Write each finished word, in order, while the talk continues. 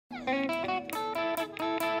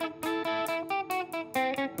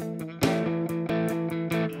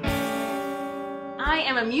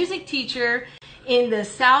am a music teacher in the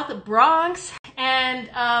South Bronx, and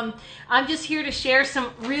I'm just here to share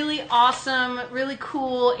some really awesome, really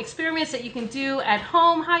cool experiments that you can do at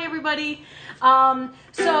home. Hi, everybody.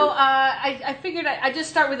 I figured I'd just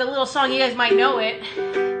start with a little song. You guys might know it.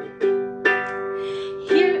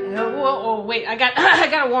 Wait, I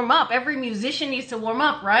gotta warm up. Every musician needs to warm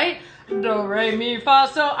up, right? Do, re, mi, fa,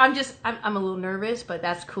 so. I'm a little nervous, but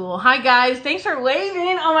that's cool. Hi, guys. Thanks for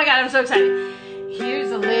waving. Oh my God, I'm so excited.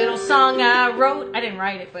 Here's a little song I wrote. I didn't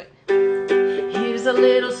write it, but here's a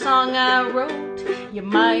little song I wrote. You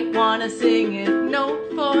might want to sing it note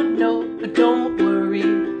for note, but don't worry.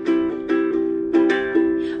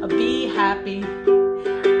 Be happy.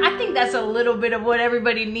 I think that's a little bit of what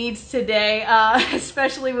everybody needs today,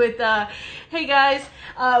 especially with, hey guys,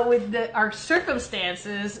 with our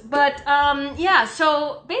circumstances. But yeah,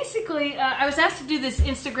 so basically, I was asked to do this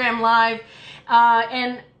Instagram Live,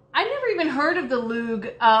 and I never even heard of the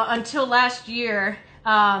Loog until last year,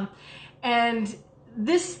 and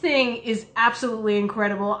this thing is absolutely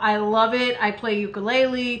incredible. I love it. I play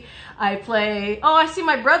ukulele. I play, oh, I see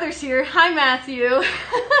my brother's here. Hi, Matthew.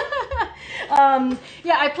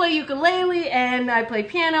 Yeah, I play ukulele and I play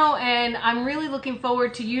piano, and I'm really looking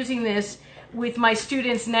forward to using this with my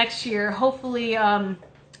students next year. Hopefully,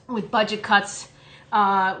 with budget cuts,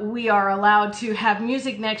 we are allowed to have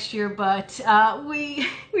music next year, but we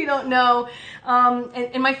don't know.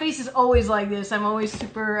 And my face is always like this. I'm always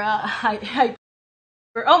super hyped.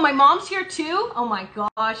 Oh, my mom's here too. Oh my gosh.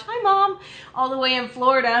 Hi, Mom. All the way in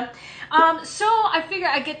Florida. So I figure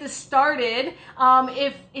I'd get this started.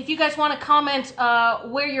 If you guys want to comment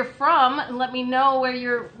where you're from and let me know where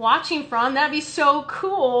you're watching from, that'd be so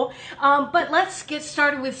cool. But let's get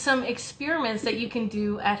started with some experiments that you can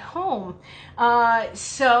do at home.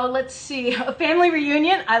 So let's see. A family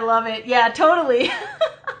reunion. I love it. Yeah, totally.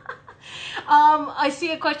 I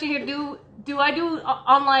see a question here. Do I do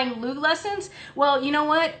online Loog lessons? Well, you know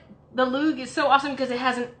what? The Loog is so awesome because it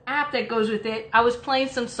has an app that goes with it. I was playing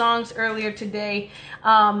some songs earlier today.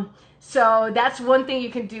 So that's one thing you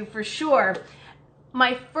can do for sure.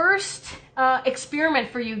 My first experiment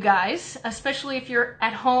for you guys, especially if you're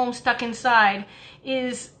at home stuck inside,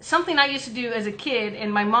 is something I used to do as a kid,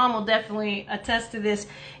 and my mom will definitely attest to this,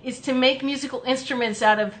 is to make musical instruments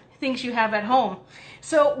out of things you have at home.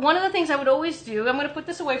 So one of the things I would always do, I'm going to put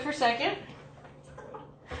this away for a second,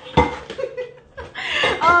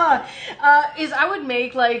 is I would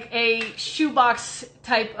make like a shoebox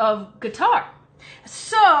type of guitar.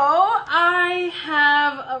 So I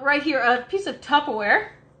have right here a piece of Tupperware,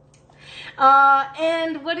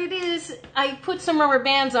 and what it is, I put some rubber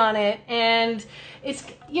bands on it, and it's,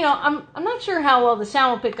 you know, I'm not sure how well the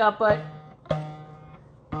sound will pick up, but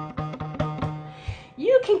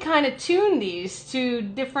you can kind of tune these to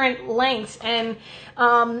different lengths. And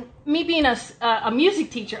me being a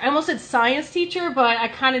music teacher, I almost said science teacher, but I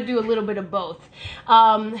kind of do a little bit of both.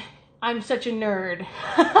 I'm such a nerd.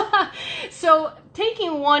 So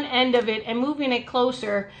taking one end of it and moving it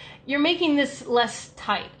closer, you're making this less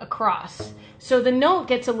tight across. So the note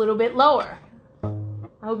gets a little bit lower.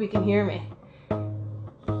 I hope you can hear me.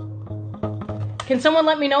 Can someone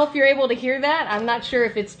let me know if you're able to hear that? I'm not sure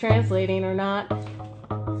if it's translating or not.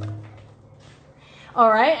 All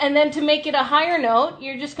right, and then to make it a higher note,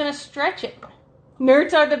 you're just going to stretch it.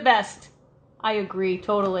 Nerds are the best. I agree,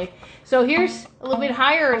 totally. So here's a little bit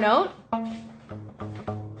higher note.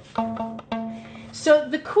 So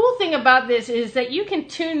the cool thing about this is that you can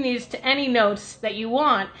tune these to any notes that you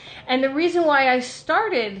want. And the reason why I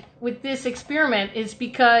started with this experiment is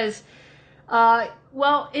because,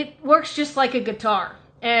 well, it works just like a guitar.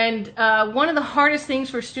 And one of the hardest things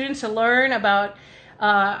for students to learn about,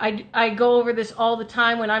 I go over this all the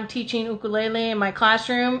time when I'm teaching ukulele in my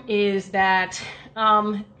classroom, is that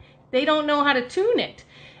they don't know how to tune it,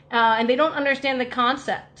 and they don't understand the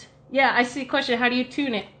concept. Yeah, I see a question, how do you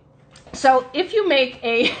tune it? So if you make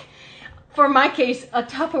for my case, a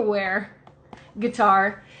Tupperware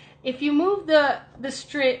guitar, if you move the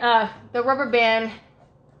rubber band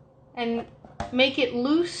and make it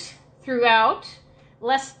loose throughout,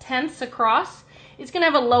 less tense across, it's going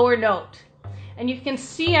to have a lower note. And you can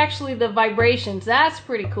see actually the vibrations. That's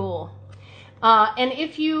pretty cool. And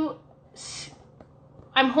if you,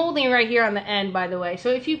 I'm holding right here on the end, by the way. So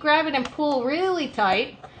if you grab it and pull really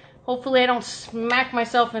tight, hopefully I don't smack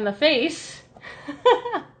myself in the face,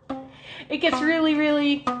 it gets really,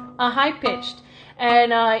 really high-pitched.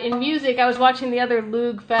 And in music, I was watching the other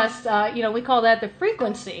Loog Fest, you know, we call that the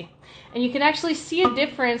frequency. And you can actually see a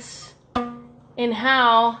difference in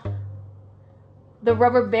how the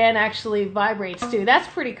rubber band actually vibrates too. That's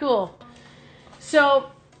pretty cool.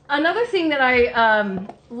 So Another thing that I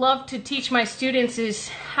love to teach my students is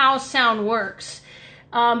how sound works.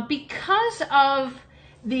 Because of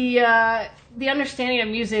the understanding of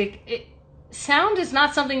music, sound is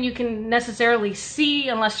not something you can necessarily see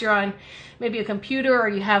unless you're on maybe a computer or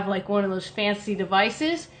you have like one of those fancy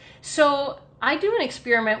devices. So I do an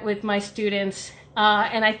experiment with my students,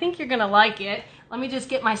 and I think you're gonna like it. Let me just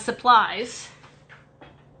get my supplies.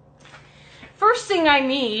 First thing I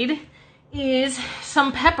need is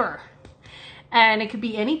some pepper, and it could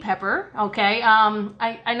be any pepper, okay?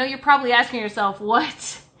 I know you're probably asking yourself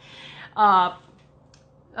what.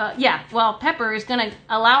 Yeah, well, pepper is going to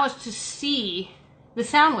allow us to see the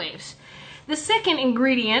sound waves. The second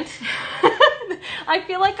ingredient, I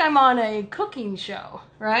feel like I'm on a cooking show,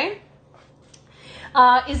 right?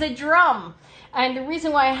 Is a drum. And the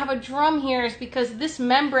reason why I have a drum here is because this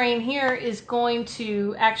membrane here is going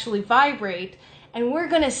to actually vibrate. And we're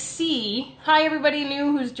going to see, hi everybody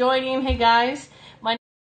new who's joining, hey guys, my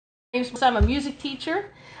name is, I'm a music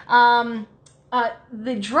teacher.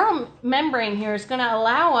 The drum membrane here is going to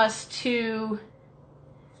allow us to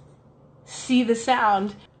see the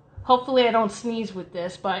sound. Hopefully I don't sneeze with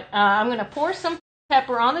this, but I'm going to pour some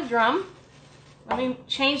pepper on the drum. Let me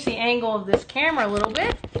change the angle of this camera a little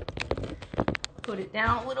bit. Put it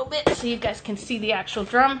down a little bit so you guys can see the actual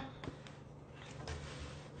drum.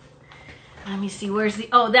 Let me see, where's the,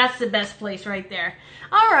 oh, that's the best place right there.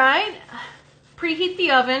 All right, preheat the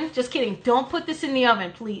oven. Just kidding, don't put this in the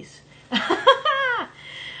oven, please.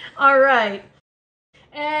 All right,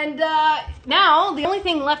 and now the only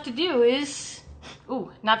thing left to do is,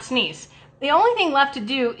 ooh, not sneeze. The only thing left to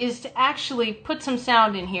do is to actually put some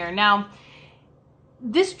sound in here. Now,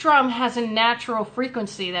 this drum has a natural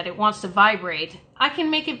frequency that it wants to vibrate. I can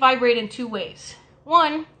make it vibrate in two ways.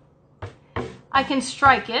 One, I can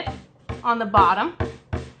strike it on the bottom,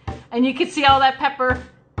 and you can see all that pepper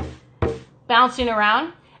bouncing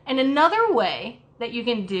around. And another way that you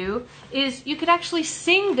can do is you could actually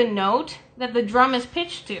sing the note that the drum is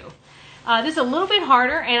pitched to. This is a little bit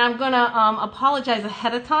harder, and I'm gonna apologize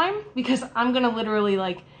ahead of time because I'm gonna literally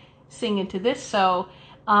like sing into this. So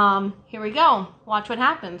here we go. Watch what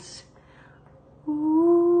happens.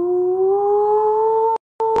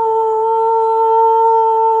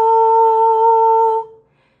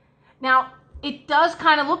 Now, it does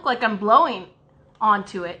kind of look like I'm blowing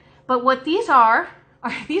onto it, but what these are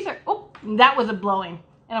oh, that was a blowing,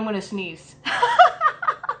 and I'm going to sneeze.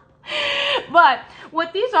 But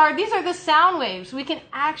what these are the sound waves. We can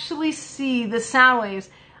actually see the sound waves.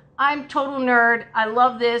 I'm total nerd. I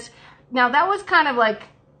love this. Now, that was kind of like,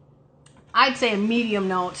 I'd say a medium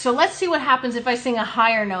note. So let's see what happens if I sing a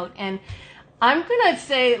higher note. And I'm going to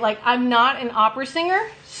say, like, I'm not an opera singer,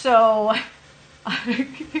 so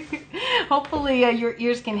hopefully your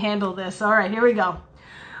ears can handle this. All right, here we go.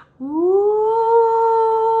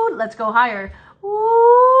 Ooh, let's go higher. Ooh.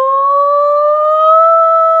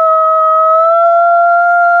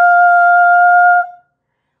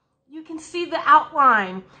 You can see the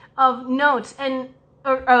outline of notes and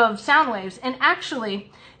of sound waves. And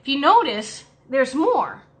actually, if you notice, there's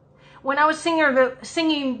more. When I was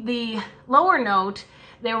singing the lower note,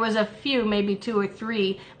 there was a few, maybe 2 or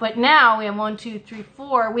 3, but now we have 1, 2, 3,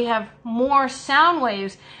 4. We have more sound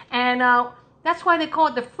waves, and that's why they call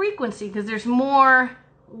it the frequency, because there's more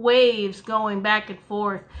waves going back and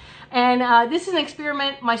forth. And this is an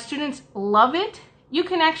experiment. My students love it. You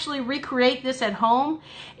can actually recreate this at home.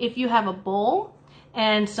 If you have a bowl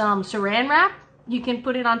and some saran wrap, you can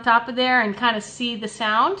put it on top of there and kind of see the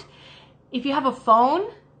sound. If you have a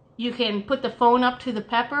phone, you can put the phone up to the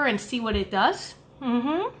pepper and see what it does.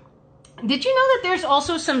 Did you know that there's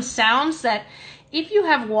also some sounds that if you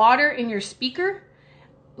have water in your speaker,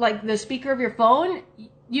 like the speaker of your phone,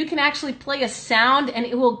 you can actually play a sound and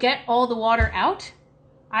it will get all the water out?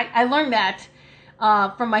 I learned that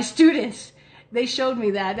from my students. They showed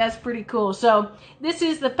me that. That's pretty cool. So this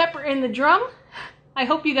is the pepper in the drum. I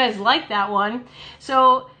hope you guys like that one.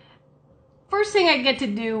 So first thing I get to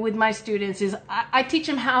do with my students is I teach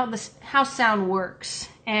them how sound works.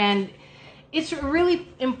 And it's a really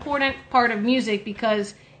important part of music,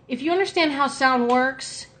 because if you understand how sound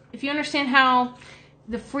works, if you understand how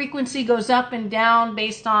the frequency goes up and down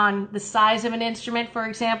based on the size of an instrument, for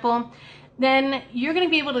example, then you're going to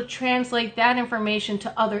be able to translate that information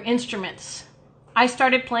to other instruments. I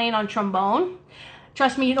started playing on trombone.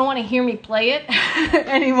 Trust me, you don't want to hear me play it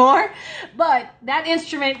anymore, but that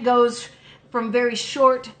instrument goes from very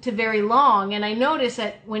short to very long, and I noticed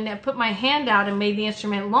that when I put my hand out and made the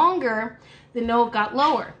instrument longer, the note got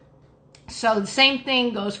lower. So the same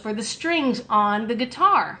thing goes for the strings on the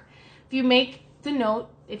guitar. If you make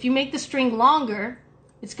the string longer,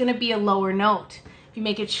 it's going to be a lower note. If you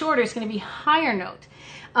make it shorter, it's going to be a higher note.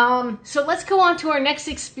 So let's go on to our next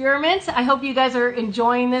experiment. I hope you guys are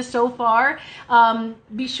enjoying this so far.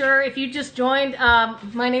 Be sure, if you just joined,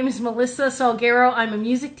 my name is Melissa Salguero. I'm a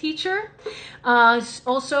music teacher,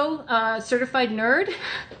 also certified nerd,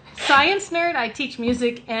 science nerd. I teach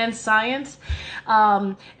music and science,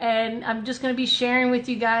 and I'm just going to be sharing with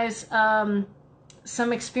you guys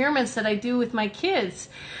some experiments that I do with my kids.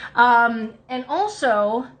 And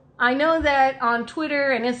also, I know that on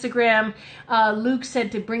Twitter and Instagram, Luke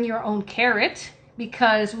said to bring your own carrot,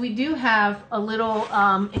 because we do have a little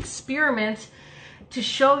experiment to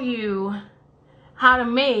show you how to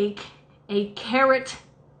make a carrot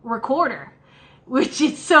recorder, which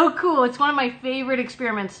is so cool. It's one of my favorite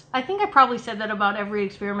experiments. I think I probably said that about every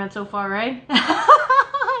experiment so far, right?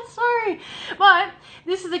 Sorry, but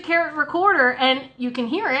this is a carrot recorder, and you can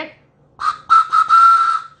hear it.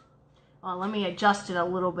 Well, let me adjust it a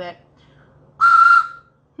little bit.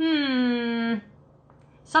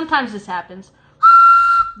 Sometimes this happens.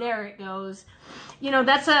 There it goes. You know,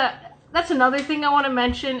 that's another thing I want to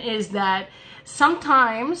mention, is that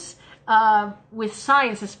sometimes, with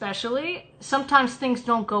science especially, sometimes things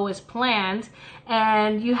don't go as planned,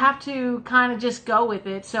 and you have to kind of just go with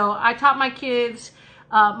it. So I taught my kids,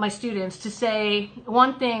 my students, to say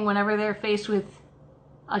one thing whenever they're faced with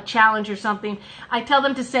a challenge or something. I tell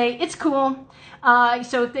them to say, it's cool.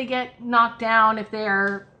 So if they get knocked down, if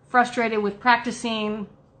they're frustrated with practicing,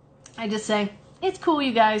 I just say, it's cool,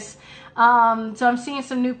 you guys. So I'm seeing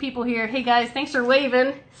some new people here. Hey guys, thanks for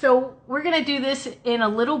waving. So we're gonna do this in a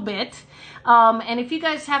little bit. And if you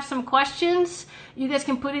guys have some questions, you guys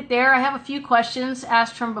can put it there. I have a few questions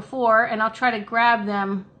asked from before, and I'll try to grab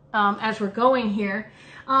them as we're going here.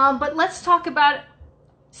 But let's talk about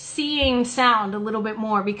seeing sound a little bit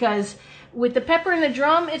more, because with the pepper and the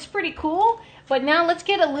drum, it's pretty cool. But now let's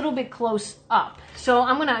get a little bit close up. So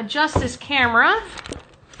I'm gonna adjust this camera,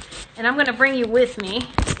 and I'm gonna bring you with me,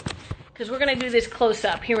 because we're gonna do this close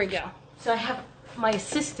up. Here we go. So I have my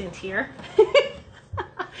assistant here.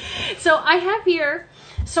 So I have here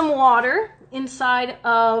some water inside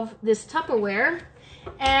of this Tupperware,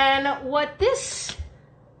 and what this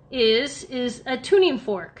is a tuning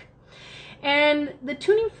fork. And the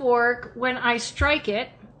tuning fork, when I strike it,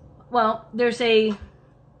 well, there's a,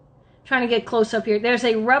 trying to get close up here, there's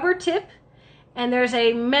a rubber tip and there's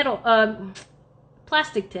a metal,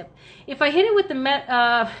 plastic tip. If I hit it with the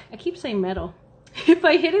I keep saying metal. If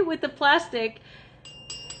I hit it with the plastic,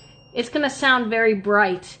 it's gonna sound very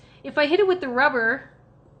bright. If I hit it with the rubber,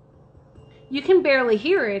 you can barely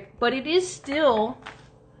hear it, but it is still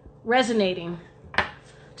resonating.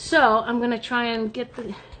 So I'm gonna try and get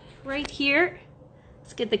the, right here,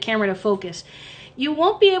 let's get the camera to focus. You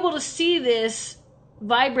won't be able to see this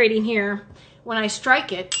vibrating here when I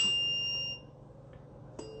strike it.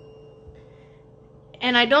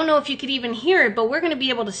 And I don't know if you could even hear it, but we're going to be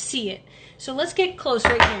able to see it. So let's get close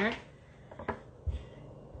right here.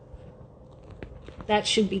 That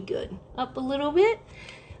should be good. Up a little bit.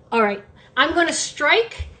 All right, I'm going to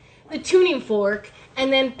strike the tuning fork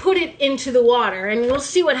and then put it into the water, and we'll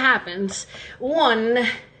see what happens. 1,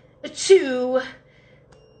 2,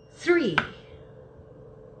 3.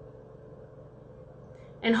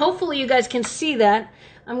 And hopefully you guys can see that.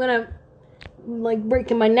 I'm gonna like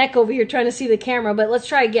breaking my neck over here trying to see the camera, but let's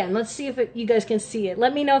try again. Let's see if you guys can see it.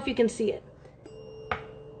 Let me know if you can see it.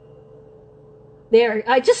 There,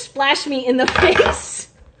 I just splashed me in the face.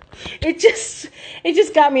 It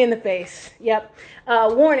just got me in the face. Yep.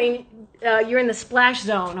 Warning, you're in the splash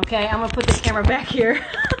zone, okay? I'm gonna put this camera back here.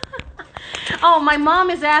 Oh, my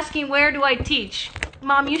mom is asking, where do I teach?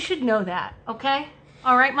 Mom, you should know that, okay?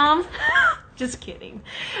 All right, Mom? Just kidding.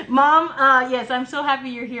 Mom, yes, I'm so happy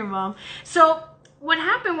you're here, Mom. So what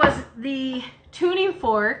happened was the tuning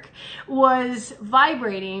fork was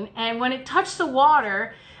vibrating, and when it touched the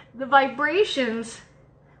water, the vibrations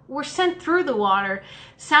were sent through the water.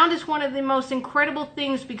 Sound is one of the most incredible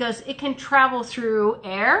things because it can travel through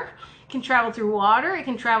air, it can travel through water, it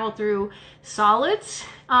can travel through solids.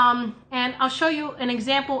 And I'll show you an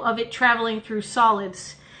example of it traveling through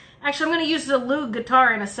solids. Actually, I'm going to use the Loog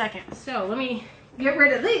guitar in a second. So let me get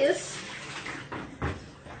rid of this.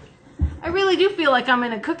 I really do feel like I'm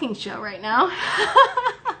in a cooking show right now.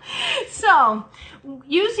 So,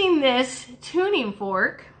 using this tuning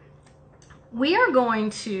fork, we are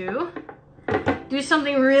going to do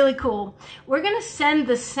something really cool. We're going to send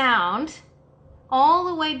the sound all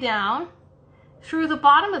the way down through the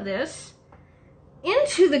bottom of this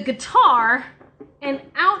into the guitar and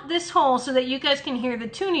out this hole so that you guys can hear the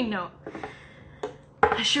tuning note.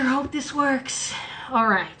 I sure hope this works. All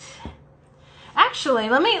right. Actually,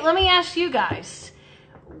 let me ask you guys.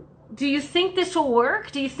 Do you think this will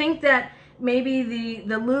work? Do you think that maybe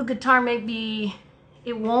the Loog guitar, maybe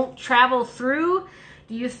it won't travel through?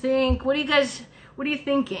 Do you think, what are you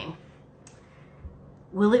thinking?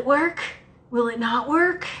 Will it work? Will it not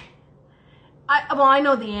work? Well, I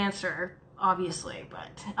know the answer, obviously,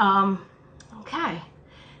 but, okay.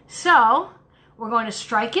 So, we're going to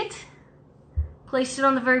strike it, place it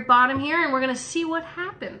on the very bottom here, and we're going to see what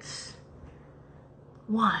happens.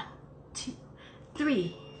 1, 2,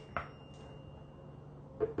 3.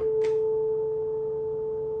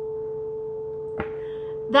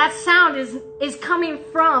 That sound is coming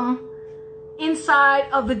from inside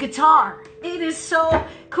of the guitar. It is so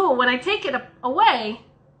cool. When I take it away,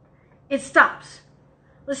 it stops.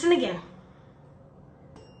 Listen again.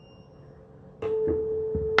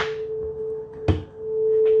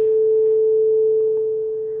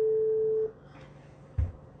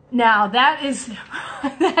 Now that is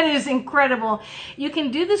incredible. You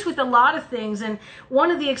can do this with a lot of things, and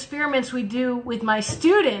one of the experiments we do with my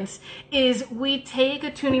students is we take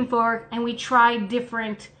a tuning fork and we try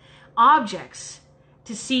different objects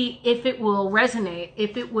to see if it will resonate,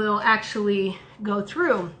 if it will actually go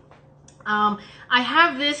through. I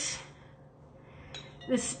have this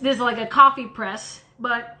is like a coffee press,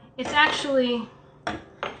 but it's actually,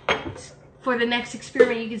 for the next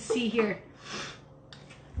experiment you can see here.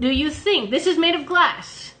 Do you think, this is made of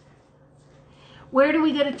glass. Where do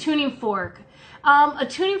we get a tuning fork? A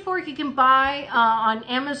tuning fork you can buy on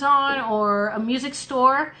Amazon or a music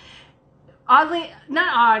store. Oddly,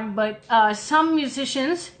 not odd, but some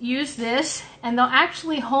musicians use this and they'll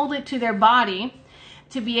actually hold it to their body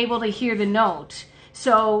to be able to hear the note.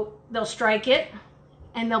 So they'll strike it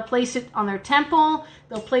and they'll place it on their temple.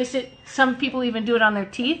 They'll place it, some people even do it on their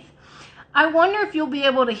teeth. I wonder if you'll be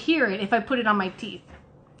able to hear it if I put it on my teeth.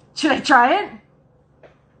 Should I try it?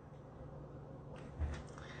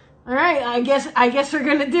 All right, I guess we're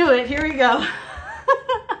gonna do it. Here we go.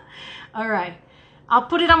 All right, I'll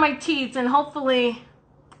put it on my teeth and hopefully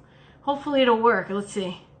it'll work. Let's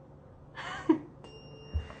see.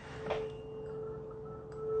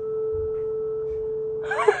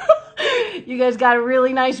 You guys got a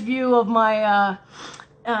really nice view of my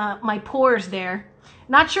my pores there.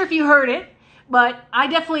 Not sure if you heard it, but I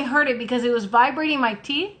definitely heard it because it was vibrating my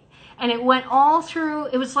teeth and it went all through.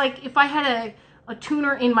 It was like if I had a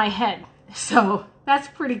tuner in my head. So that's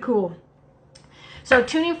pretty cool. So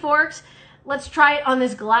tuning forks, let's try it on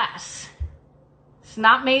this glass. It's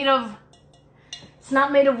not made of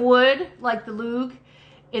wood like the Loog.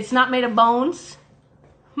 It's not made of bones.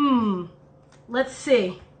 Let's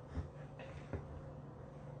see.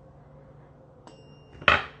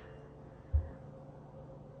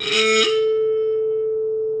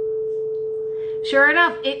 Sure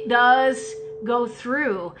enough, it does go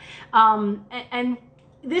through, and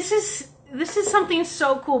this is something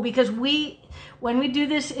so cool because when we do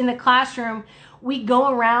this in the classroom, we go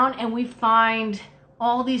around and we find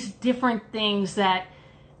all these different things that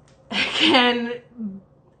can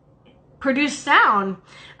produce sound,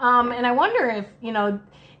 and I wonder if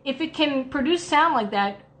if it can produce sound like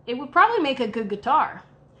that, it would probably make a good guitar.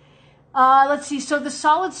 Let's see, so the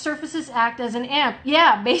solid surfaces act as an amp.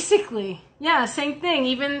 Yeah, basically. Yeah, same thing,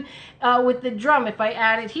 even with the drum, if I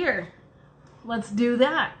add it here. Let's do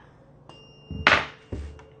that.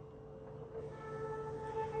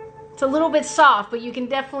 It's a little bit soft, but you can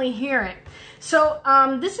definitely hear it. So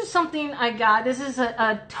this is something I got. This is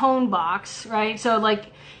a tone box, right? So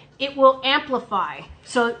like it will amplify.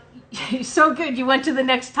 So so good, you went to the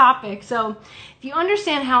next topic. So if you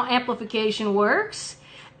understand how amplification works,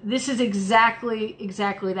 this is exactly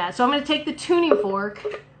that. So I'm going to take the tuning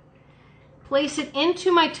fork, place it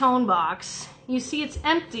into my tone box. You see it's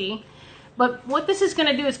empty, but what this is going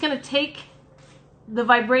to do, it's going to take the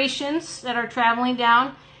vibrations that are traveling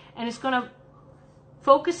down and it's going to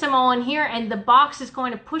focus them all in here, and the box is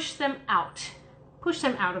going to push them out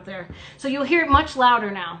of there. So you'll hear it much louder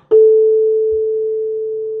now.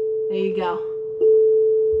 There you go.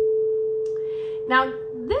 Now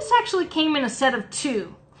this actually came in a set of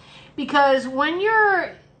 2. Because when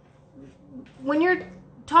you're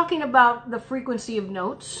talking about the frequency of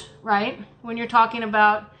notes, right? When you're talking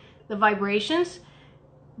about the vibrations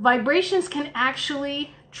can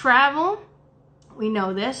actually travel. We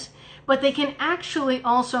know this, but they can actually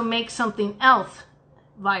also make something else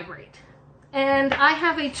vibrate. And I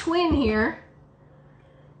have a twin here.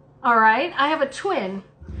 All right, I have a twin.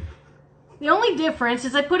 The only difference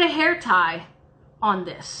is I put a hair tie on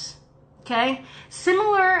this. Okay,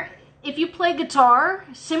 similar. If you play guitar,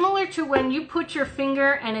 similar to when you put your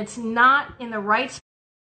finger and it's not in the right spot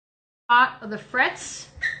of the frets,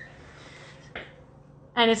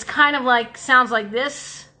 and it's kind of like, sounds like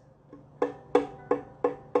this.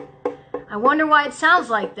 I wonder why it sounds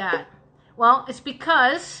like that. Well, it's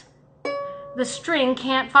because the string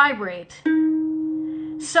can't vibrate.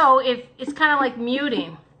 So if it's kind of like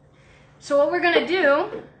muting. So what we're gonna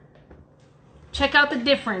do, check out the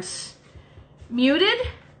difference. Muted,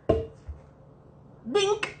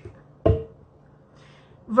 bink,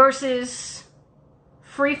 versus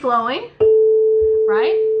free flowing,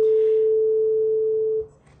 right?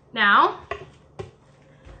 Now,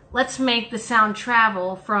 let's make the sound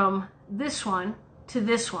travel from this one to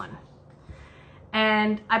this one.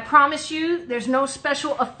 And I promise you, there's no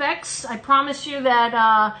special effects. I promise you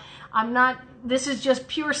that this is just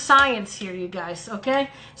pure science here, you guys, okay?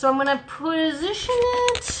 So I'm gonna position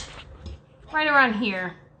it right around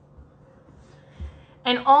here.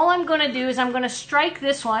 And all I'm gonna do is I'm gonna strike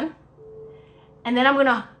this one, and then I'm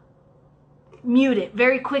gonna mute it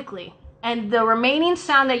very quickly. And the remaining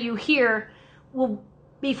sound that you hear will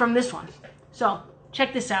be from this one. So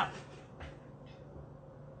check this out.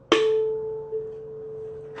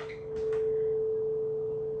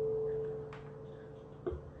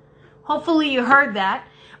 Hopefully you heard that,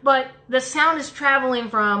 but the sound is traveling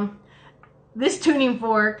from this tuning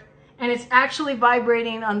fork and it's actually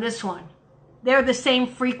vibrating on this one. They're the same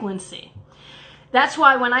frequency. That's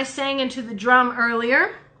why when I sang into the drum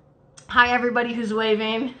earlier, hi everybody who's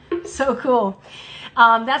waving, so cool.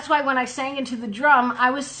 That's why when I sang into the drum,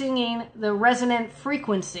 I was singing the resonant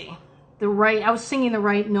frequency. I was singing the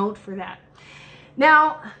right note for that.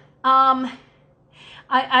 Now,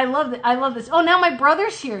 I love it. I love this. Oh, now my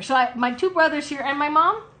brother's here. So my two brothers here and my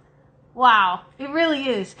mom. Wow, it really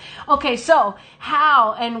is. Okay, so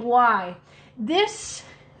how and why? This,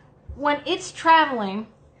 when it's traveling,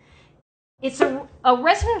 it's a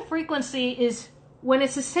resonant frequency is when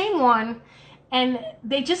it's the same one, and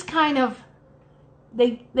they just kind of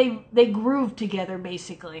they groove together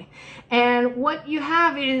basically. And what you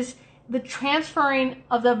have is the transferring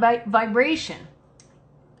of the vibration.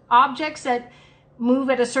 Objects that move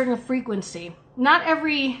at a certain frequency.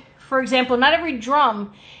 For example, not every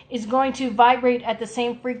drum is going to vibrate at the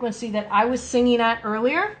same frequency that I was singing at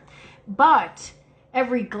earlier, but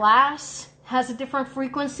every glass has a different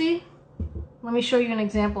frequency. Let me show you an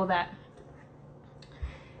example of that.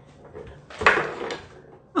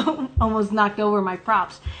 Almost knocked over my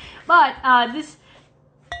props. But this,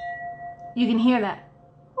 you can hear that.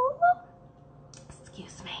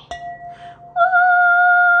 Excuse me.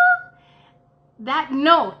 That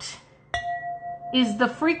note is the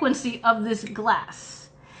frequency of this glass.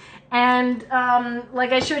 And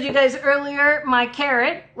like I showed you guys earlier, my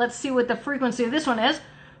carrot, let's see what the frequency of this one is.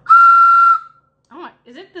 Oh my,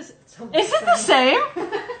 is it the same?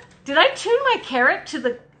 Did I tune my carrot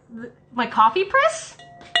to my coffee press?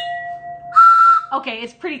 Okay,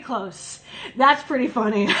 it's pretty close. That's pretty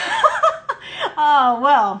funny. Oh,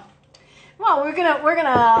 well, we're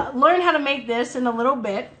gonna learn how to make this in a little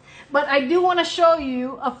bit. But I do want to show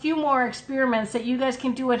you a few more experiments that you guys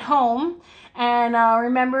can do at home. And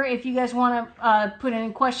remember, if you guys want to put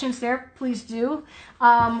any questions there, please do.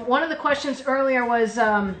 One of the questions earlier was,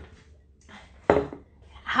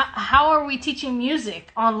 how are we teaching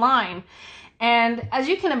music online? And as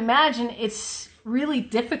you can imagine, it's really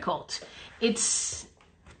difficult. That's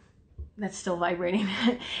still vibrating.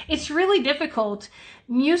 It's really difficult.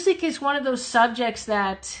 Music is one of those subjects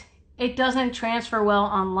that it doesn't transfer well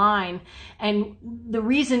online. And the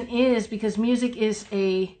reason is because music is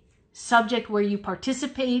a subject where you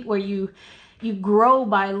participate, where you grow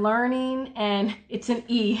by learning, and it's an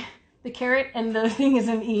E. The carrot and the thing is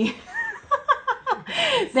an E.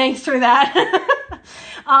 Thanks for that.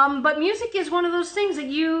 But music is one of those things that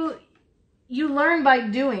you learn by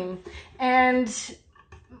doing. And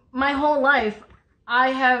my whole life, I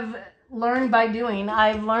have learned by doing.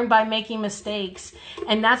 I've learned by making mistakes.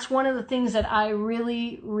 And that's one of the things that I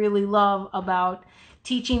really, really love about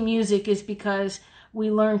teaching music, is because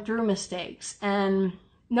we learn through mistakes. And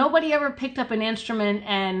nobody ever picked up an instrument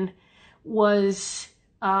and was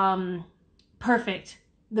perfect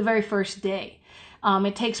the very first day.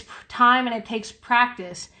 It takes time and it takes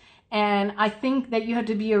practice. And I think that you have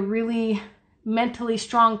to be a really mentally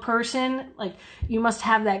strong person. Like, you must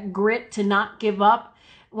have that grit to not give up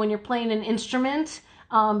when you're playing an instrument,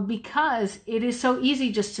 because it is so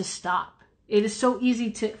easy just to stop. It is so easy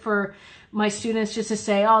for my students just to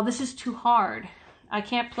say, oh, this is too hard. I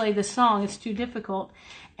can't play this song. It's too difficult.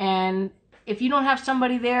 And if you don't have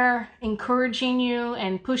somebody there encouraging you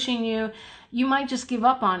and pushing you, you might just give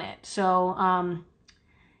up on it. So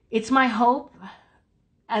it's my hope,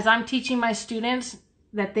 as I'm teaching my students,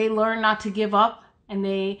 that they learn not to give up and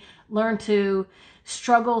they learn to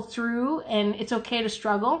struggle through, and it's okay to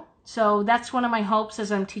struggle. So that's one of my hopes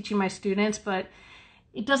as I'm teaching my students, but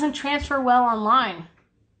it doesn't transfer well online.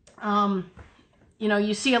 You know,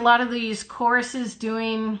 you see a lot of these choruses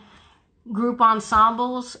doing group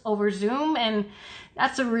ensembles over Zoom, and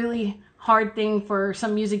that's a really hard thing for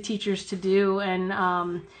some music teachers to do,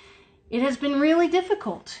 and it has been really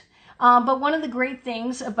difficult. But one of the great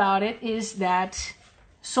things about it is that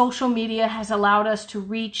social media has allowed us to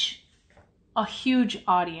reach a huge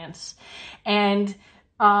audience, and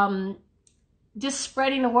just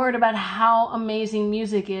spreading the word about how amazing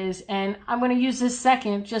music is. And I'm going to use this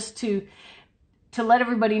second just to let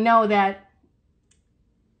everybody know that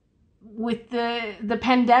with the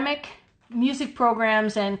pandemic, music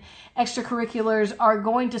programs and extracurriculars are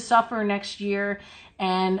going to suffer next year.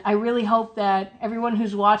 And I really hope that everyone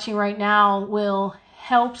who's watching right now will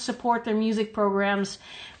help support their music programs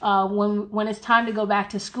when it's time to go back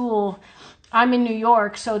to school. I'm in New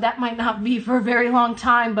York, so that might not be for a very long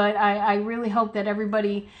time, but I really hope that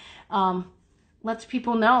everybody lets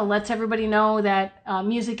everybody know that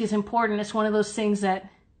music is important. It's one of those things that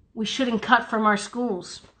we shouldn't cut from our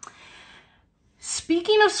schools.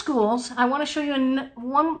 Speaking of schools, I want to show you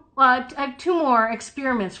I have two more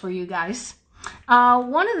experiments for you guys.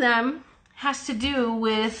 One of them has to do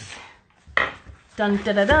with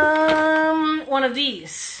one of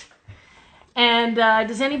these. And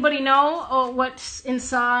does anybody know what's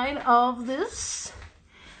inside of this?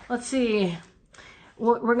 Let's see.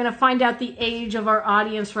 We're going to find out the age of our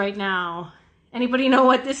audience right now. Anybody know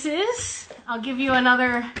what this is? I'll give you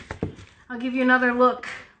another look.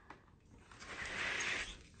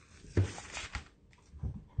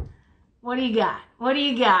 What do you got? What do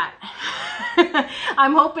you got?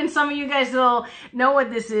 I'm hoping some of you guys will know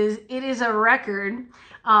what this is. It is a record.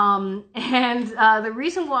 And the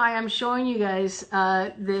reason why I'm showing you guys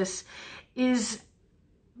this is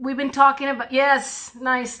we've been talking about, yes,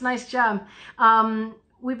 nice job.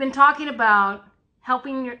 We've been talking about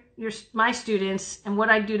helping my students and what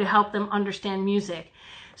I do to help them understand music.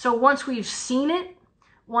 So once we've seen it,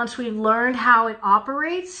 once we've learned how it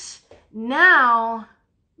operates, now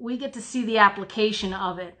we get to see the application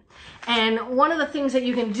of it. And one of the things that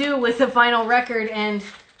you can do with the vinyl record, and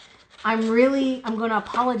I'm going to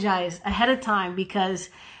apologize ahead of time because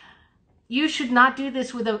you should not do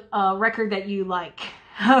this with a record that you like.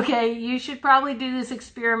 Okay, you should probably do this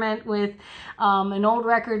experiment with an old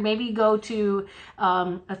record. Maybe go to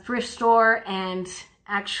a thrift store and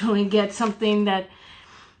actually get something that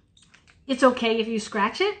it's okay if you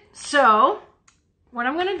scratch it. So what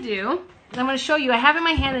I'm going to do is I'm going to show you. I have in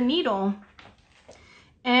my hand a needle,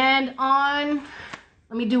 and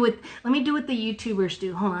let me do what the YouTubers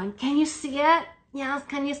do. Hold on. Can you see it? Yes,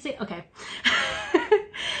 can you see? Okay.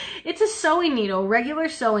 It's a sewing needle, regular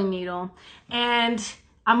sewing needle. And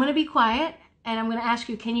I'm going to be quiet and I'm going to ask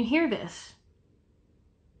you, can you hear this?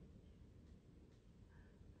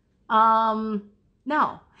 No.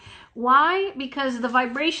 Why? Because the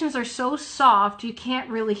vibrations are so soft, you can't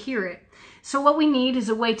really hear it. So what we need is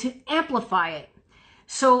a way to amplify it.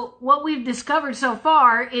 So what we've discovered so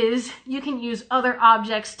far is you can use other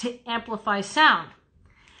objects to amplify sound.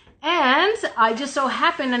 And I just so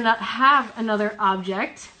happen to have another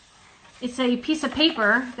object. It's a piece of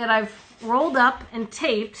paper that I've rolled up and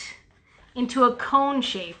taped into a cone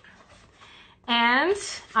shape. And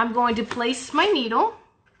I'm going to place my needle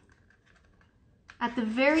at the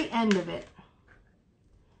very end of it.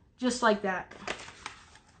 Just like that.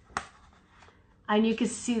 And you can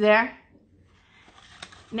see there.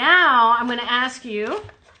 Now I'm going to ask you,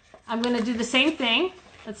 I'm going to do the same thing.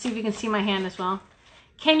 Let's see if you can see my hand as well.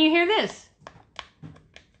 Can you hear this?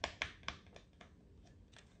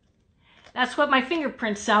 That's what my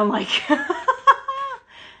fingerprints sound like.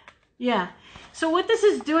 Yeah. So what this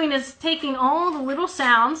is doing is taking all the little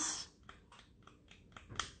sounds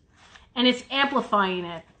and it's amplifying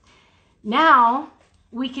it. Now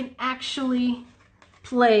we can actually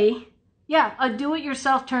play a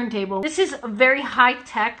do-it-yourself turntable. This is a very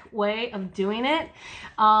high-tech way of doing it.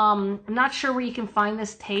 I'm not sure where you can find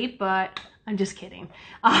this tape, but I'm just kidding.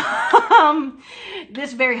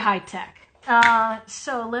 This is very high-tech.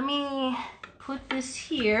 So let me put this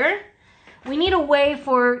here. We need a way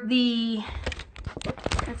for the,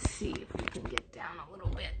 let's see if we can get down a little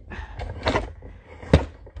bit.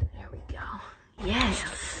 There we go.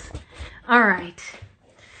 Yes. All right.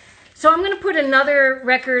 So I'm going to put another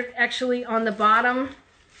record actually on the bottom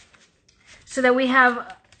so that we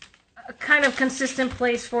have a kind of consistent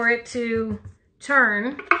place for it to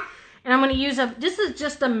turn. And I'm going to use this is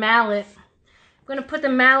just a mallet. I'm going to put the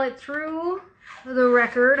mallet through the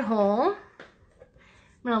record hole.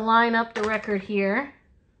 I'm going to line up the record here.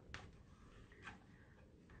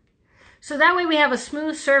 So that way we have a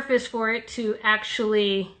smooth surface for it to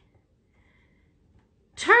actually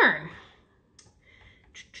turn.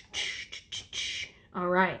 All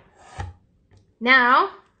right.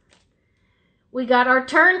 Now we got our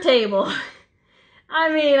turntable.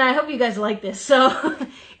 I mean, I hope you guys like this. So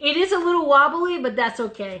it is a little wobbly, but that's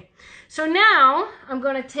okay. So now I'm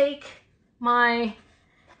going to take my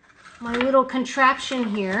little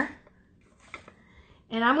contraption here,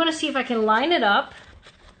 and I'm going to see if I can line it up.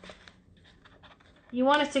 You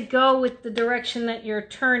want it to go with the direction that you're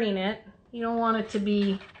turning it. You don't want it to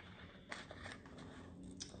be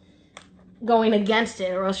going against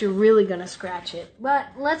it, or else you're really going to scratch it. But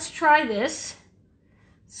let's try this.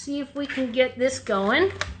 See if we can get this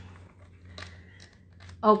going.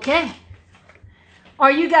 Okay.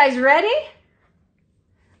 Are you guys ready?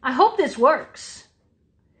 I hope this works.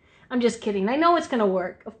 I'm just kidding. I know it's going to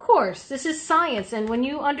work. Of course, this is science, and when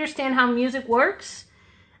you understand how music works,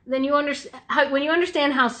 then you understand when you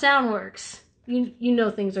understand how sound works, you know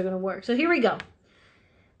things are going to work. So here we go.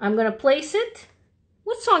 I'm going to place it.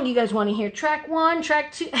 What song you guys want to hear? Track 1,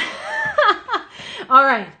 track 2. All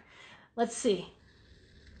right. Let's see.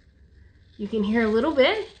 You can hear a little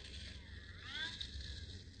bit.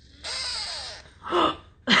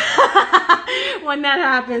 When that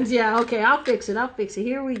happens, yeah, okay, I'll fix it.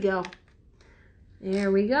 Here we go.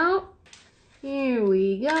 There we go. Here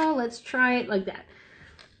we go. Let's try it like that.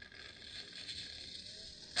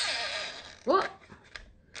 Whoa.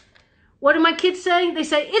 What do my kids say? They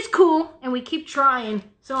say, it's cool, and we keep trying.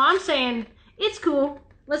 So I'm saying, it's cool.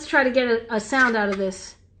 Let's try to get a sound out of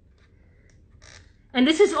this. And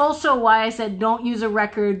this is also why I said don't use a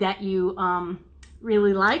record that you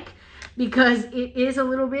really like, because it is a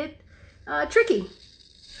little bit tricky.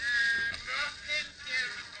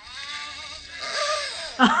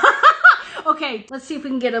 Okay, let's see if we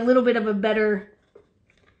can get a little bit of a better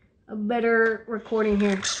recording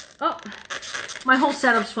here. Oh, my whole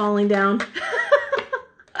setup's falling down.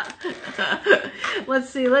 Let's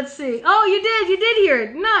see. Oh, you did hear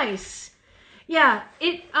it. Nice. Yeah,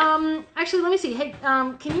 it, actually, let me see. Hey,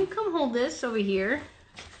 can you come hold this over here?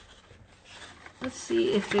 Let's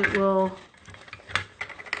see if it will.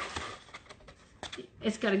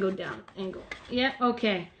 It's got to go down, angle. Yeah,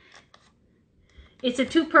 okay. It's a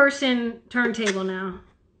 2-person turntable now.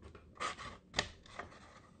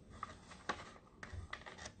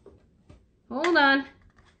 Hold on.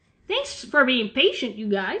 Thanks for being patient, you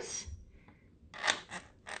guys.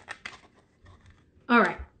 All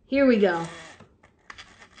right, here we go.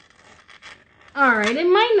 All right, it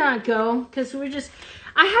might not go because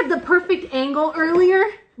I had the perfect angle earlier,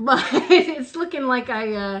 but it's looking like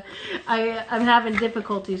I'm having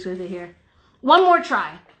difficulties with it here. One more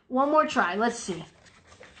try. Let's see.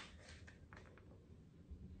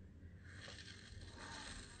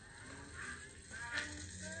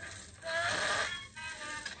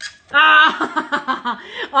 Ah,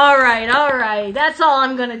 all right. That's all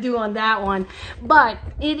I'm gonna do on that one. But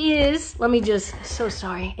it is, let me just, so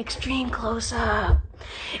sorry, extreme close up.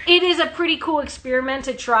 It is a pretty cool experiment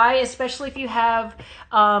to try, especially if you have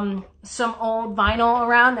some old vinyl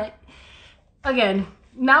around that, again,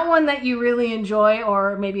 not one that you really enjoy,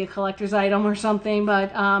 or maybe a collector's item or something,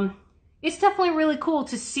 but it's definitely really cool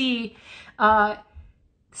to see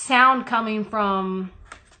sound coming from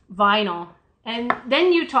vinyl. And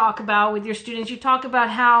then you talk about, with your students, you talk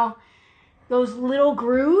about how those little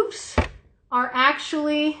grooves are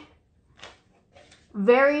actually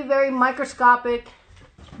very, very microscopic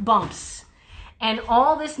bumps. And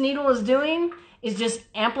all this needle is doing is just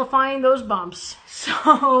amplifying those bumps.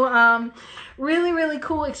 So, really, really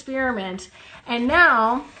cool experiment. And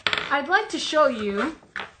now, I'd like to show you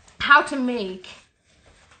how to make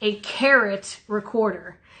a carrot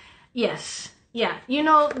recorder. Yes, yeah, you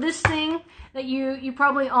know this thing that you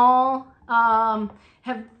probably all have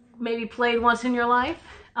maybe played once in your life,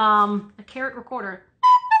 a carrot recorder.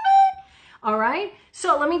 All right,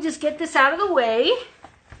 so let me just get this out of the way.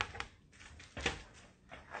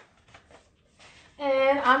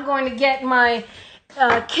 And I'm going to get my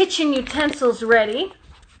kitchen utensils ready.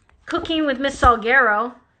 Cooking with Miss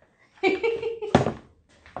Salguero.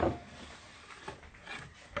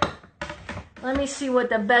 Let me see what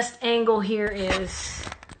the best angle here is.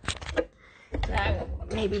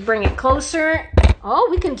 Maybe bring it closer. Oh,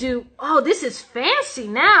 we can do, oh, this is fancy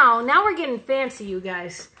now. Now we're getting fancy, you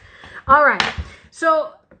guys. All right,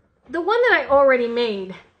 so the one that I already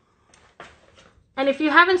made, and if you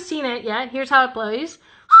haven't seen it yet, here's how it plays.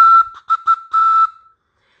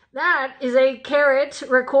 That is a carrot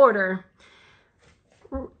recorder.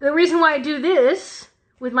 the reason why I do this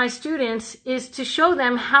with my students is to show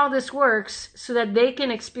them how this works so that they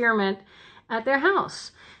can experiment at their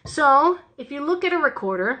house. So if you look at a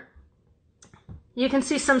recorder, you can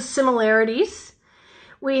see some similarities.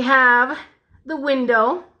 We have the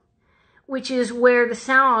window, which is where the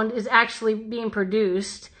sound is actually being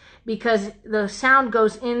produced, because the sound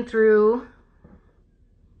goes in through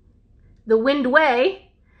the windway.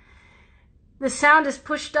 The sound is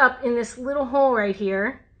pushed up in this little hole right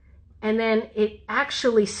here, and then it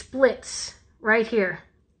actually splits right here.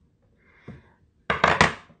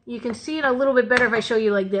 You can see it a little bit better if I show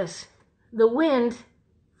you like this. The wind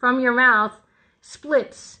from your mouth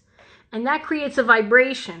splits, and that creates a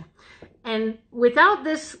vibration. And without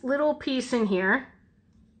this little piece in here,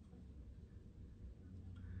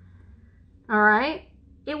 all right,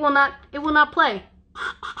 it will not play.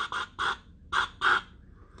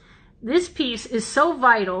 This piece is so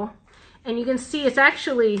vital, and you can see it's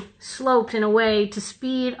actually sloped in a way to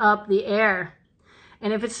speed up the air.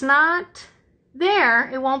 And if it's not there,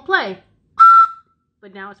 it won't play.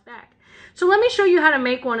 But now it's back. So let me show you how to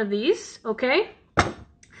make one of these, okay?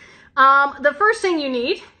 The first thing you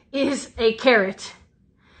need is a carrot,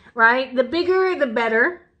 right? The bigger, the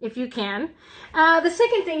better, if you can. The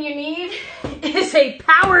second thing you need is a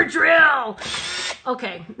power drill.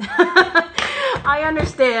 Okay, I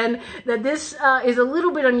understand that this is a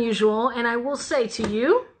little bit unusual, and I will say to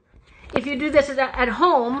you, if you do this at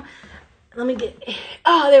home, let me get,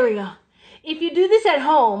 oh, there we go. If you do this at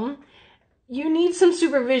home, you need some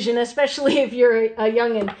supervision, especially if you're a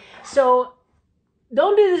youngin'. So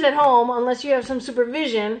don't do this at home unless you have some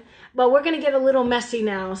supervision, but we're going to get a little messy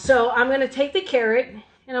now. So I'm going to take the carrot,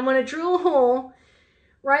 and I'm going to drill a hole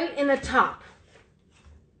right in the top.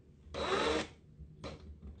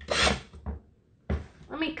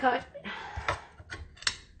 Let me cut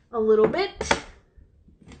a little bit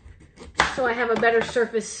so I have a better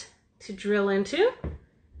surface to drill into.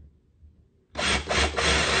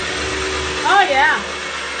 Oh yeah.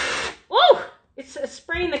 Woo! It's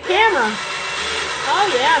spraying the camera.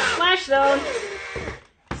 Oh yeah, splash zone.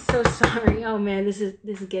 So sorry. Oh man, this is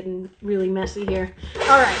getting really messy here.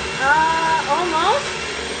 All right. Almost.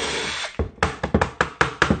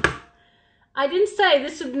 I didn't say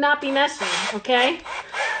this would not be messy, okay?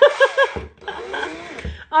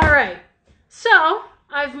 All right, so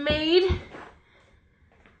I've made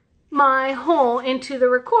my hole into the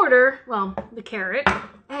recorder, well, the carrot.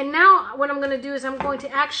 And now what I'm going to do is I'm going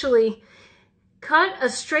to actually cut a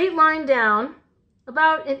straight line down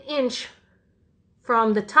about 1 inch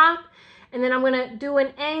from the top, and then I'm going to do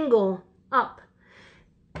an angle up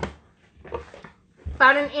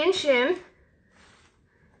about 1 inch in.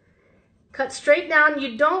 Cut straight down.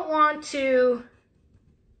 You don't want to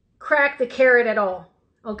crack the carrot at all,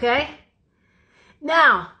 okay?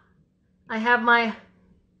 Now, I have my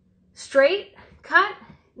straight cut.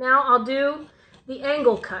 Now I'll do the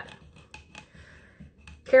angle cut.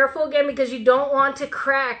 Careful again, because you don't want to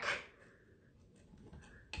crack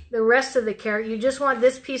the rest of the carrot. You just want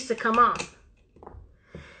this piece to come off.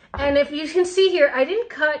 And if you can see here, I didn't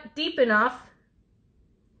cut deep enough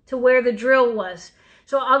to where the drill was.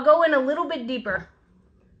 So I'll go in a little bit deeper.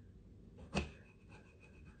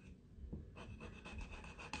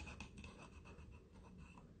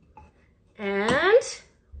 And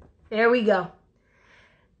there we go.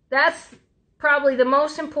 That's probably the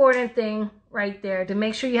most important thing right there, to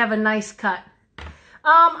make sure you have a nice cut.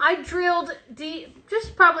 I drilled deep,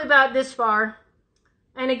 just probably about this far.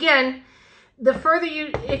 And again, the further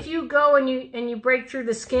if you go and you break through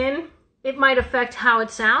the skin, it might affect how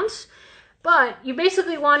it sounds. But you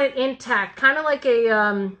basically want it intact, kind of like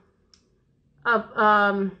a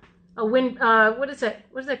wind. What is that?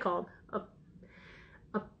 What is that called?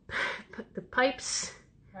 The pipes,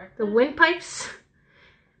 the wind pipes.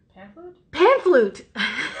 Pan flute. Pan flute.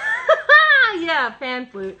 Yeah, pan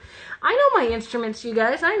flute. I know my instruments, you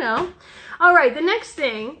guys. I know. All right. The next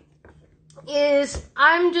thing is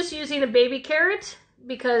I'm just using a baby carrot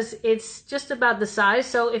because it's just about the size.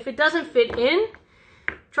 So if it doesn't fit in,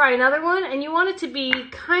 try another one, and you want it to be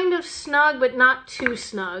kind of snug, but not too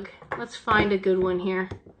snug. Let's find a good one here.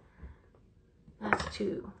 That's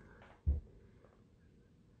 2.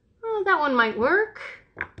 Oh, that one might work.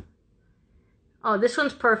 Oh, this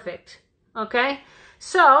one's perfect. Okay,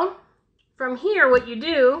 so from here, what you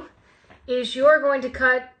do is you're going to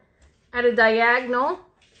cut at a diagonal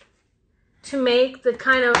to make the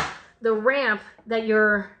kind of the ramp that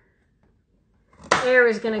your air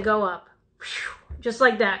is going to go up. Just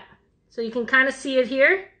like that. So you can kind of see it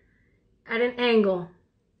here at an angle.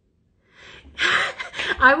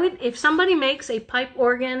 I would, if somebody makes a pipe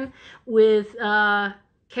organ with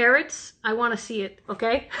carrots, I want to see it,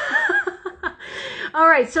 okay? All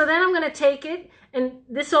right, so then I'm going to take it, and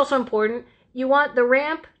this is also important. You want the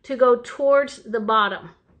ramp to go towards the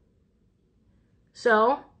bottom.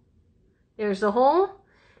 So there's the hole.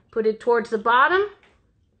 Put it towards the bottom.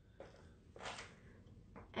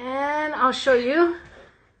 And I'll show you.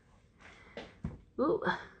 Ooh.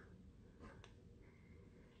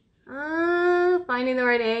 Finding the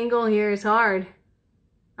right angle here is hard.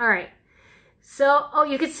 All right. So, oh,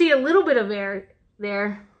 you can see a little bit of air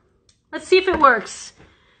there. Let's see if it works.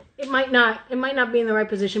 It might not be in the right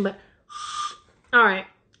position, but all right.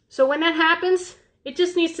 So when that happens, it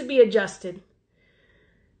just needs to be adjusted.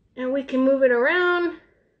 And we can move it around.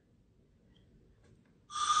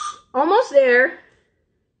 Almost there.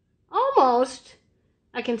 Almost.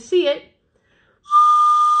 I can see it.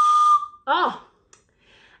 Oh,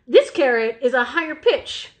 this carrot is a higher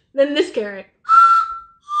pitch than this carrot.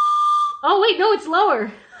 Oh, wait, no, it's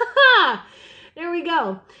lower. There we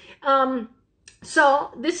go.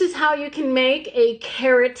 So this is how you can make a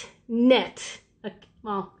carrot net,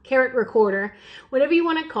 well, carrot recorder, whatever you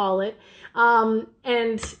want to call it. And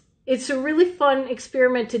it's a really fun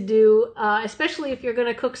experiment to do, especially if you're going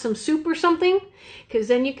to cook some soup or something, because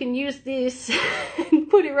then you can use this and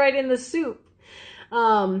put it right in the soup.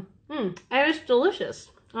 And it's delicious.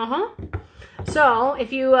 So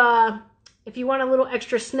if you want a little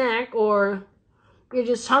extra snack, or you're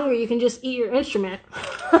just hungry, you can just eat your instrument.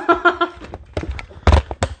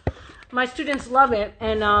 My students love it,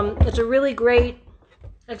 and it's a really great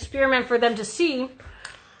experiment for them to see.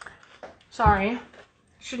 Sorry,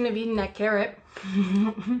 shouldn't have eaten that carrot.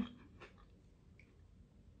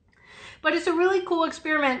 But it's a really cool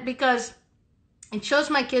experiment because it shows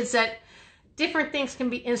my kids that different things can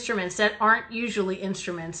be instruments that aren't usually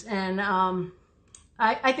instruments, and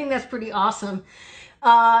I think that's pretty awesome.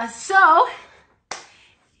 So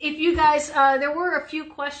if you guys, there were a few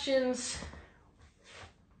questions.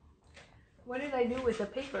 What did I do with the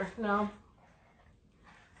paper? No.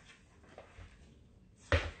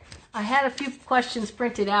 I had a few questions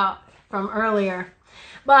printed out from earlier.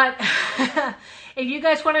 But if you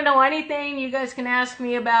guys want to know anything, you guys can ask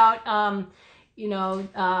me about, you know,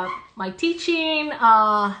 my teaching.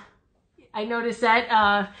 I noticed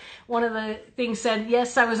that one of the things said,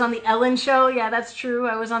 yes, I was on the Ellen show. Yeah, that's true.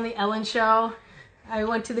 I was on the Ellen show. I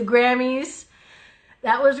went to the Grammys.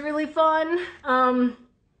 That was really fun.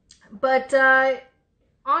 But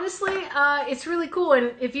honestly, it's really cool.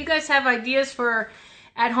 And if you guys have ideas for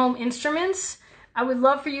at-home instruments, I would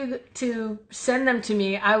love for you to send them to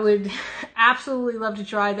me. I would absolutely love to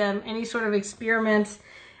try them. Any sort of experiments.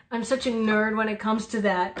 I'm such a nerd when it comes to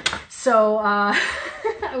that. So I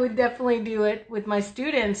would definitely do it with my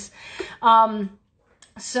students. Really,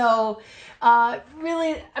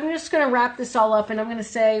 I'm just going to wrap this all up, and I'm going to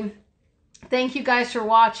say thank you guys for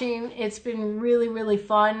watching. It's been really, really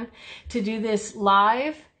fun to do this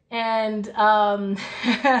live. And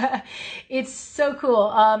it's so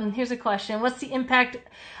cool. Here's a question. What's the impact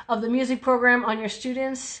of the music program on your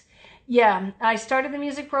students? Yeah, I started the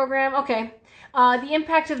music program. Okay. The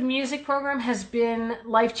impact of the music program has been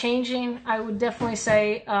life-changing. I would definitely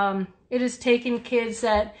say it has taken kids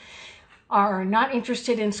that are not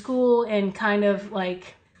interested in school and kind of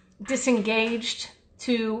like disengaged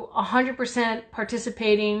to 100%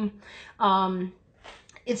 participating.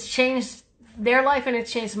 It's changed their life and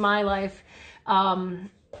it's changed my life.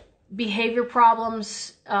 Behavior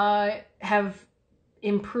problems have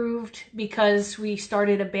improved because we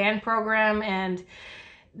started a band program, and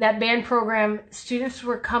that band program, students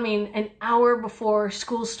were coming an hour before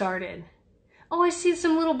school started. Oh, I see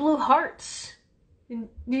some little blue hearts. Do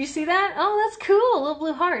you see that? Oh, that's cool, little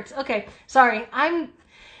blue hearts. Okay, sorry, I'm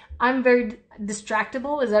very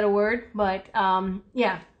distractible, is that a word? But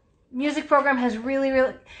yeah. Music program has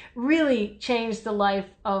really changed the life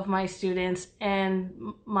of my students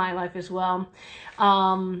and my life as well.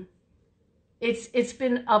 It's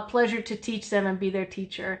been a pleasure to teach them and be their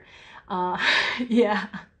teacher. Yeah.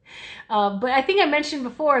 But I think I mentioned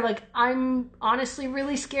before, like, I'm honestly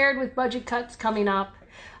really scared with budget cuts coming up.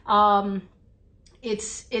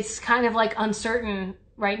 It's kind of like uncertain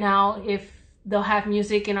right now if they'll have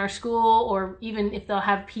music in our school, or even if they'll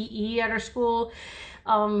have PE at our school.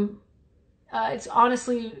 It's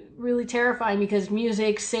honestly really terrifying because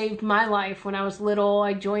music saved my life when I was little.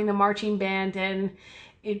 I joined the marching band, and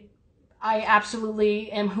I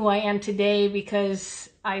absolutely am who I am today because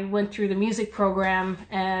I went through the music program.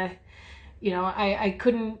 You know, I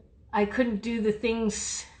couldn't do the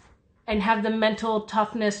things and have the mental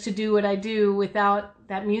toughness to do what I do without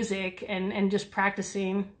that music and just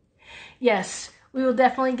practicing. Yes, We will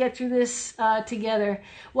definitely get through this together.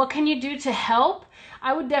 What can you do to help?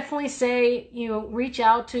 I would definitely say, reach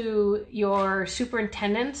out to your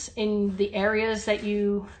superintendents in the areas that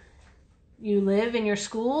you live in your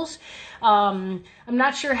schools. I'm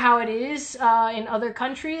not sure how it is in other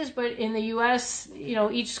countries, but in the US,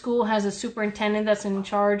 each school has a superintendent that's in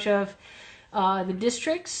charge of the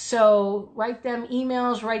districts. So write them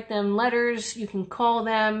emails, write them letters. You can call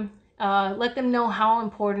them, let them know how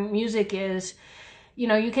important music is.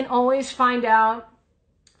 You can always find out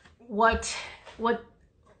what's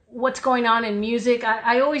going on in music.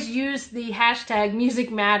 I always use the hashtag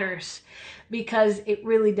music matters, because it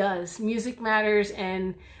really does. Music matters,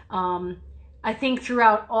 and I think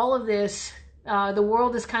throughout all of this, the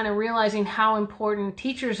world is kind of realizing how important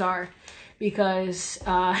teachers are, because,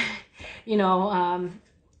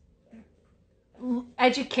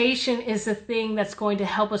 education is the thing that's going to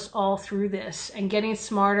help us all through this, and getting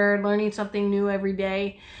smarter, learning something new every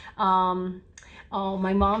day. Oh,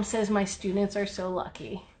 my mom says my students are so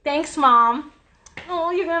lucky. Thanks, Mom.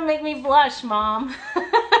 Oh, you're gonna make me blush, Mom.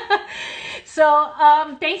 So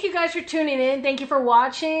thank you guys for tuning in. Thank you for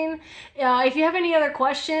watching. If you have any other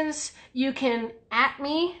questions, you can @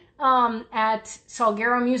 me at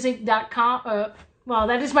salgueromusic.com. Well,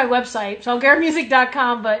 that is my website,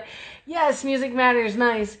 salgueromusic.com, but yes, music matters,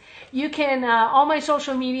 nice. You can, all my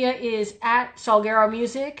social media is at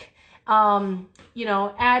salgueromusic.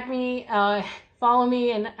 Add me, follow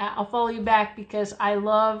me, and I'll follow you back, because I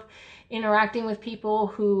love interacting with people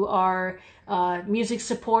who are music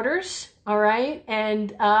supporters. All right,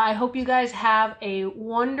 and I hope you guys have a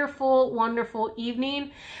wonderful, wonderful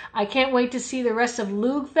evening. I can't wait to see the rest of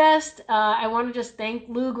Loog Fest. I want to just thank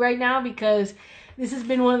Loog right now, because this has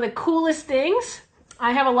been one of the coolest things.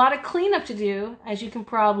 I have a lot of cleanup to do, as you can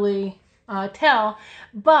probably tell,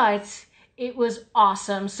 but it was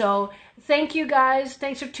awesome. So thank you guys.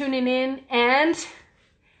 Thanks for tuning in, and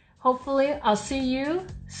hopefully I'll see you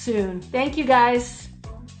soon. Thank you guys.